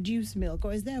produce milk.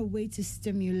 Or is there a way to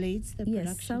stimulate the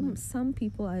production? Yes, some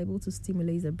people are able to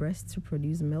stimulate the breast to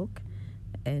produce milk.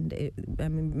 And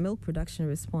milk production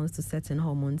responds to certain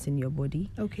hormones in your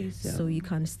body. Okay, so you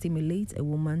can stimulate a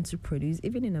woman to produce.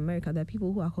 Even in America, there are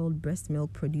people who are called breast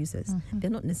milk producers.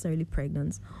 They're not necessarily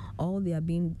pregnant. All they are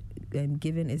being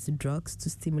given is drugs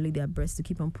to stimulate their breasts to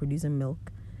keep on producing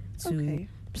milk to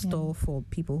store for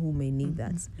people who may need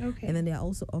that. And then there are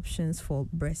also options for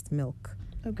breast milk.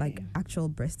 Like actual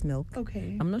breast milk.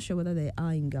 I'm not sure whether they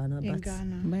are in Ghana, but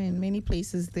in many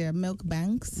places there are milk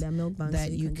banks. There are milk banks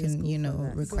that you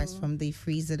can request from. They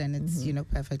freeze it and it's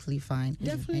perfectly fine.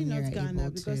 Definitely not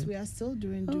Ghana, because we are still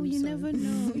doing. You never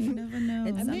know. You never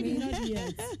know. Maybe not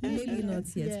yet. Maybe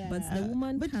not yet. But the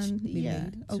woman can be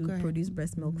made to produce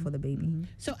breast milk for the baby.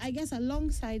 So I guess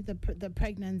alongside the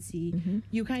pregnancy,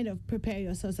 you kind of prepare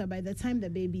yourself. So by the time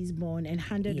the baby is born and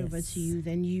handed over to you,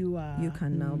 then you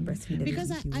can now breastfeed the baby.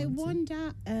 Because I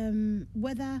wonder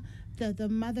whether the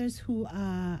mothers who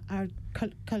are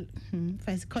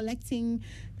collecting,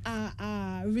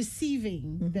 are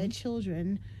receiving their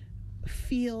children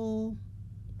feel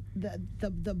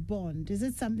the bond. Is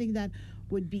it something that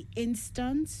would be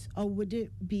instant, or would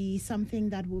it be something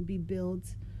that will be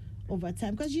built over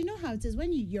time? Because you know how it is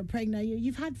when you're pregnant,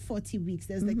 you've had 40 weeks.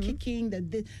 There's the kicking,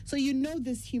 so you know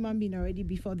this human being already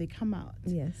before they come out.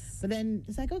 Yes. But then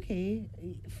it's like, okay,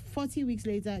 40 weeks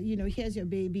later, here's your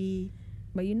baby.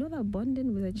 But you know that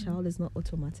bonding with a child is not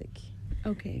automatic.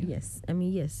 Okay. Yes. I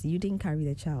mean, yes, you didn't carry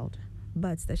the child,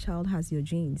 but the child has your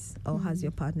genes or has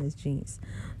your partner's genes.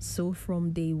 So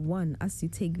from day one, as you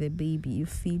take the baby, you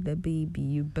feed the baby,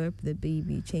 you burp the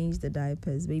baby, change the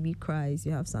diapers, baby cries,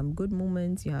 you have some good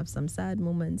moments, you have some sad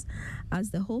moments.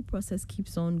 As the whole process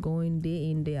keeps on going day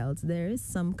in, day out, there is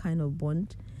some kind of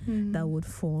bond that would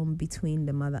form between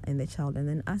the mother and the child. And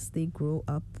then as they grow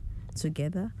up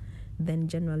together, then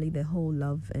generally the whole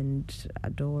love and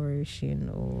adoration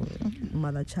or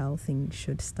mother-child thing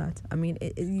should start. I mean,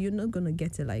 you're not going to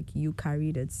get it like you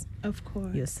carried it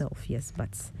yourself, yes, but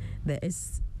there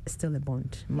is still a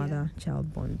bond,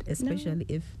 mother-child bond, especially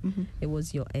if it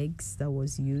was your eggs that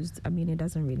was used. I mean, it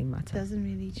doesn't really matter. Doesn't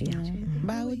really change.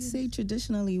 But I would say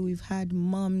traditionally we've had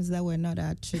moms that were not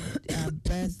our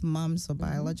birth moms or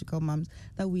biological moms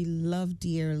that we love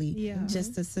dearly,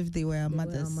 just as if they were our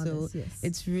mothers. So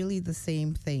it's really the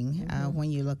same thing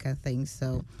when you look at things.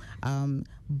 So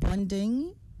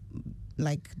bonding,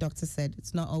 like Doctor said,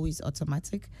 it's not always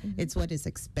automatic. It's what is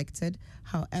expected.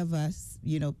 However,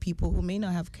 people who may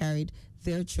not have carried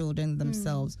their children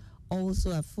themselves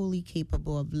also are fully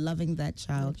capable of loving that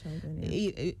child,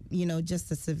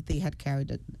 just as if they had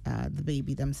carried the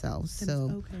baby themselves.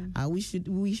 So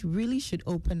we really should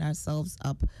open ourselves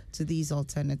up to these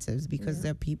alternatives, because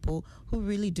there are people who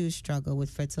really do struggle with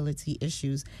fertility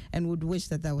issues and would wish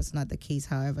that was not the case.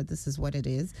 However, this is what it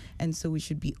is, and so we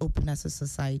should be open as a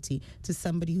society to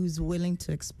somebody who's willing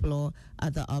to explore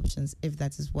other options if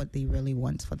that is what they really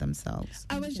want for themselves.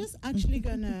 I was just actually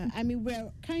gonna,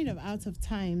 we're kind of out of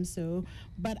time,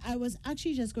 but I was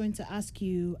actually just going to ask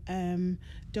you,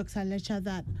 Dr. Lecha,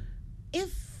 that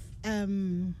if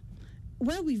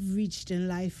where we've reached in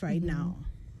life right now,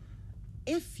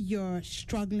 if you're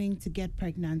struggling to get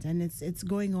pregnant and it's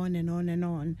going on and on and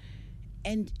on,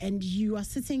 and you are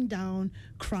sitting down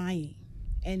crying,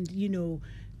 and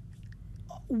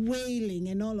wailing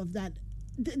and all of that.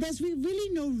 There's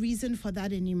really no reason for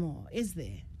that anymore, is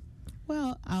there?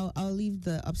 Well, I'll leave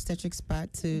the obstetrics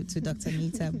part to Dr.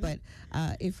 Nita, but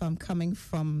if I'm coming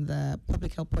from the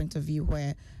public health point of view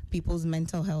where people's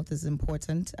mental health is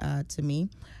important to me,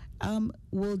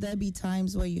 will there be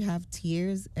times where you have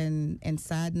tears and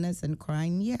sadness and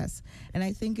crying? Yes. And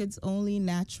I think it's only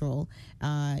natural.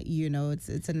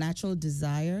 It's a natural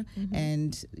desire.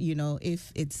 And,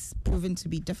 if it's proven to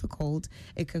be difficult,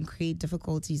 it can create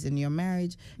difficulties in your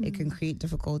marriage. It can create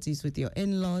difficulties with your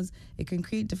in-laws. It can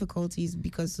create difficulties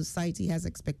because society has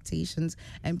expectations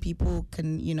and people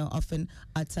can, often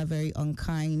utter very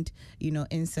unkind,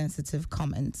 insensitive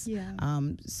comments. Yeah.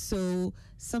 So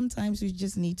sometimes we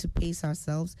just need to pace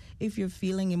ourselves. If you're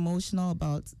feeling emotional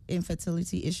about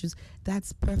infertility issues,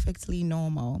 that's perfectly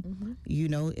normal.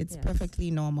 It's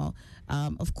perfectly normal.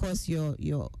 Of course,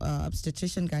 your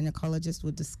obstetrician gynecologist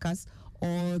would discuss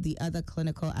all the other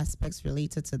clinical aspects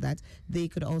related to that. They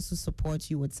could also support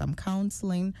you with some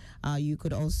counseling. You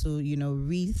could also,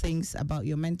 read things about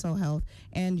your mental health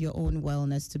and your own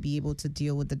wellness to be able to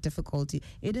deal with the difficulty.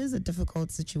 It is a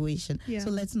difficult situation. Yeah. So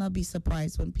let's not be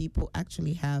surprised when people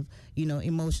actually have,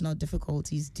 emotional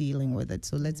difficulties dealing with it.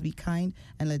 So let's be kind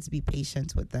and let's be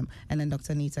patient with them. And then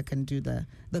Dr. Nita can do the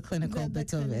clinical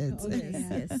bit of it.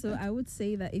 Yes. So I would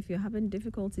say that if you're having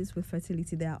difficulties with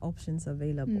fertility, there are options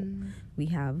available. We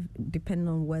have, depending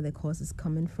on where the cause is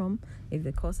coming from, if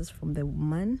the cause is from the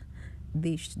woman,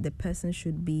 the person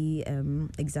should be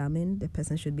examined, the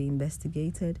person should be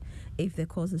investigated. If the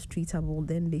cause is treatable,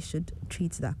 then they should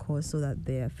treat that cause so that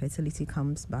their fertility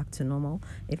comes back to normal.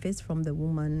 If it's from the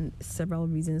woman, several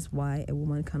reasons why a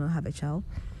woman cannot have a child,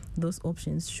 those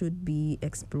options should be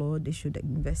explored. They should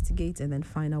investigate and then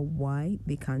find out why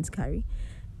they can't carry.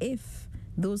 If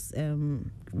those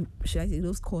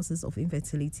those causes of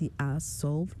infertility are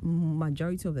solved,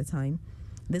 majority of the time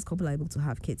this couple are able to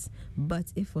have kids. But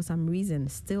if for some reason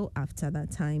still after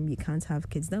that time you can't have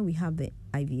kids, then we have the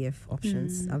IVF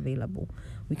options available.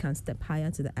 We can step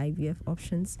higher to the IVF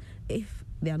options. If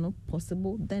they are not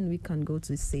possible, then we can go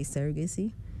to, say,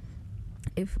 surrogacy.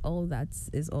 If all that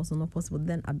is also not possible,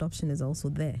 then adoption is also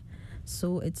there.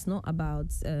 So it's not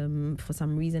about, for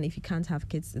some reason, if you can't have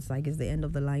kids, it's like it's the end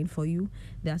of the line for you.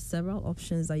 There are several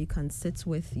options that you can sit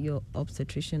with your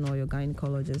obstetrician or your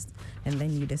gynecologist, and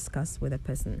then you discuss with a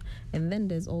person. And then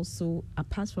there's also,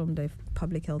 apart from the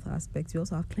public health aspect, you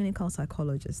also have clinical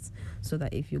psychologists, so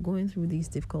that if you're going through these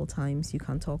difficult times, you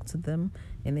can talk to them.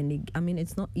 And then,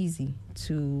 it's not easy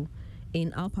to,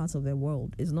 in our parts of the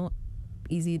world, it's not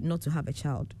easy not to have a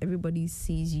child. Everybody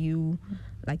sees you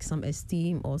like some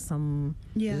esteem or some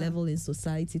level in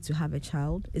society to have a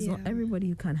child. It's not everybody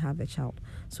who can have a child.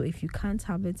 So if you can't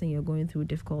have it and you're going through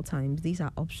difficult times, these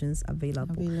are options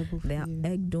available. There are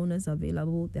egg donors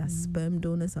available. There are sperm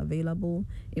donors available.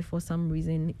 If for some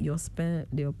reason your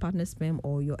partner's sperm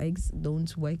or your eggs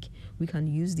don't work, we can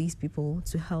use these people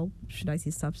to help,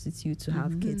 substitute to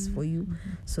have kids for you,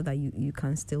 so that you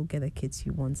can still get the kids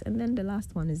you want. And then the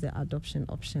last one is the adoption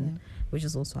option, which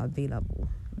is also available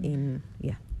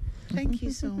Thank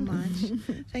you so much.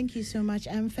 Thank you so much.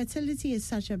 Fertility is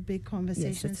such a big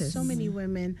conversation. Yes, it is. So many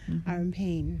women are in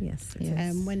pain. Yes, it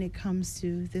is. When it comes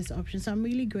to this option. So I'm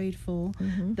really grateful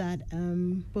that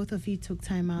both of you took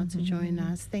time out to join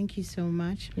us. Thank you so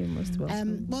much. You're most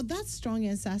welcome. Well, that's Strong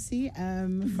and Sassy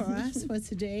for us for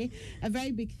today. A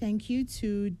very big thank you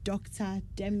to Dr.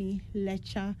 Demi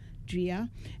Lecha Dria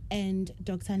and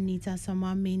Dr. Nita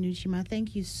Samoa Menuchima.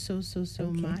 Thank you so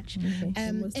much.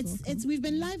 We've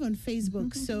been live on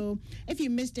Facebook, so if you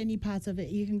missed any parts of it,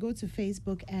 you can go to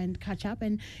Facebook and catch up,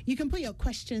 and you can put your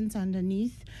questions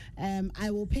underneath.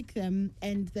 I will pick them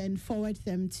and then forward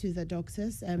them to the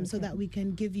doctors so that we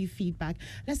can give you feedback.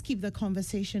 Let's keep the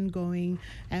conversation going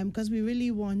because we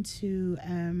really want to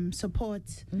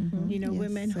support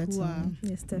women who are.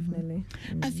 Yes, definitely.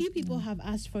 A few people have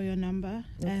asked for your number.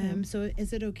 So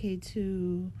is it okay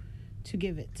to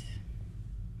give it?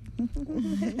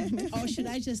 Or should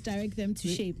I just direct them to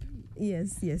Shape?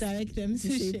 Yes. Direct them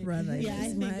to Shape rather. Yeah,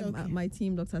 yes. My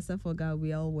team, Dr. Sefoga,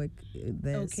 we all work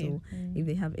there. Okay. So if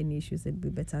they have any issues, it'd be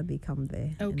better they come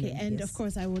there. Okay, and of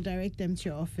course, I will direct them to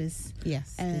your office.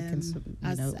 Yes, they can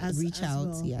reach out.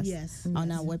 Well. Yes.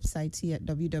 On our website here at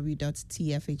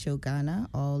www.tfhogana,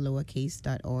 all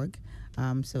lowercase.org.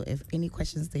 So if any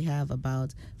questions they have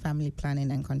about family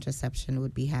planning and contraception,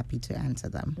 would be happy to answer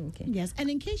them. Okay. Yes, and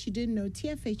in case you didn't know,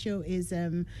 TFHO is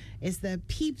the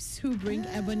peeps who bring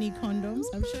ebony condoms condoms.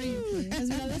 I'm sure there's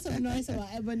been a lot of noise about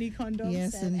ebony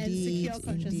condoms and secure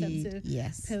contraceptive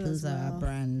pills. Those are our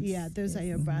brands. Yeah, those are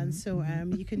your brands. So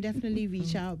you can definitely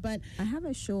reach out. But I have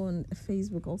a show on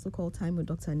Facebook also called Time with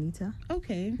Dr. Anita.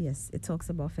 Okay. Yes, it talks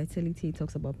about fertility, it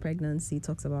talks about pregnancy, it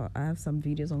talks about, I have some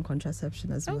videos on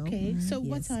contraception as well. Okay, so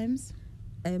what times?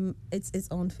 It's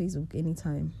on Facebook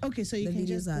anytime. Okay, so you the can videos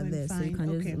just are there, so you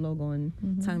can just log on,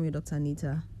 Time with Dr.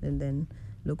 Anita, and then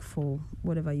look for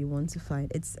whatever you want to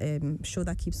find. It's show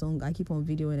that keeps on. I keep on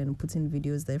videoing and putting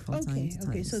videos there from time to time.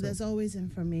 Okay, so there's always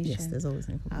information. Yes, there's always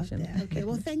information out there. Okay,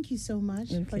 well, thank you so much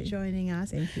for joining us.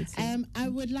 Thank you too. I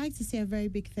would like to say a very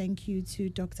big thank you to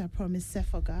Dr. Promise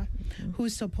Sefoga, who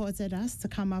supported us to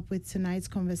come up with tonight's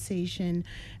conversation.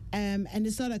 And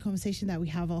it's not a conversation that we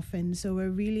have often, so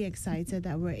we're really excited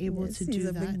that we're able to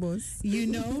do that. Big boss. You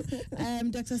know,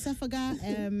 Dr. Sefoga,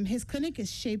 his clinic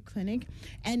is Shape Clinic,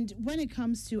 and when it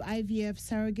comes to IVF,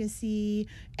 surrogacy,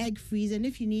 egg freeze, and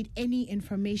if you need any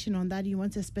information on that, you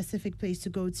want a specific place to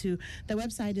go to, the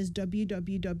website is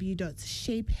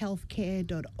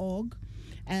www.shapehealthcare.org.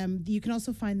 You can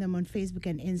also find them on Facebook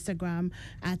and Instagram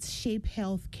at Shape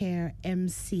Healthcare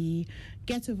MC.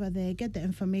 Get over there, get the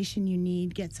information you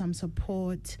need, get some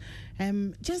support.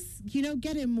 Just,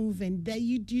 get it moving. That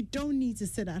you don't need to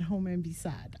sit at home and be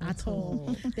sad at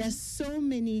all. There's so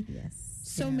many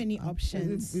many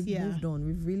options. We've moved on.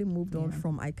 We've really moved on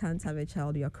from I can't have a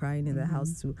child, you're crying in the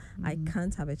house, to I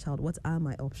can't have a child. What are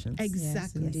my options?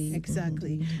 Exactly. Yes,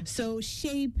 exactly. So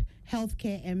Shape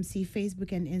Healthcare MC,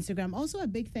 Facebook and Instagram. Also a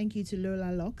big thank you to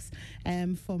Lola Locks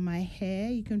for my hair.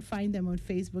 You can find them on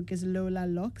Facebook as Lola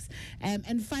Locks.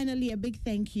 And finally, a big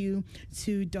thank you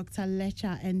to Dr.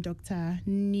 Lecha and Dr.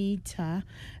 Nita.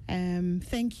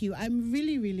 Thank you. I'm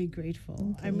really, really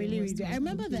grateful. I'm really grateful. I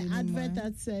remember the advert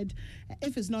that said,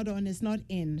 if it's not on, it's not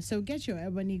in. So get your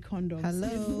ebony condoms.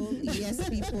 Hello. Yes,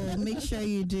 people. Make sure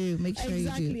you do. Make sure you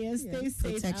do. Exactly. And stay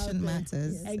safe. Protection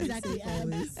matters. Yes, exactly.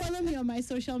 Follow me on my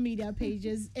social media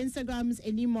pages. Instagram's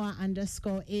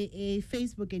Enimoa_AA,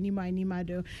 Facebook Enimoa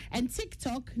Animado, and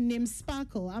TikTok named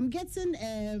Sparkle. I'm getting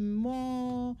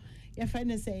more. Your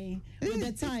friend is saying with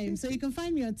the time, so you can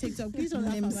find me on TikTok. Please don't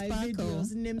laugh at my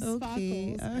videos. Name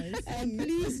Sparkles, and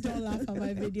please don't laugh at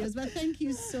my videos. But thank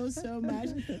you so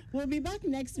much. We'll be back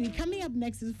next week. Coming up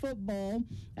next is football.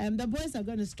 The boys are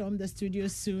going to storm the studio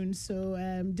soon, so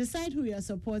decide who you're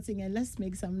supporting and let's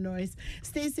make some noise.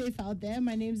 Stay safe out there.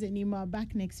 My name's Enima.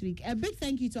 Back next week. A big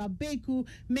thank you to Abeku,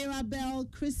 Mirabelle,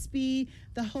 Crispy,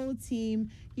 the whole team.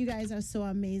 You guys are so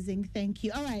amazing. Thank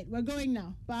you. All right, we're going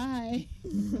now. Bye.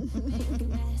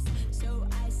 So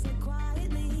I said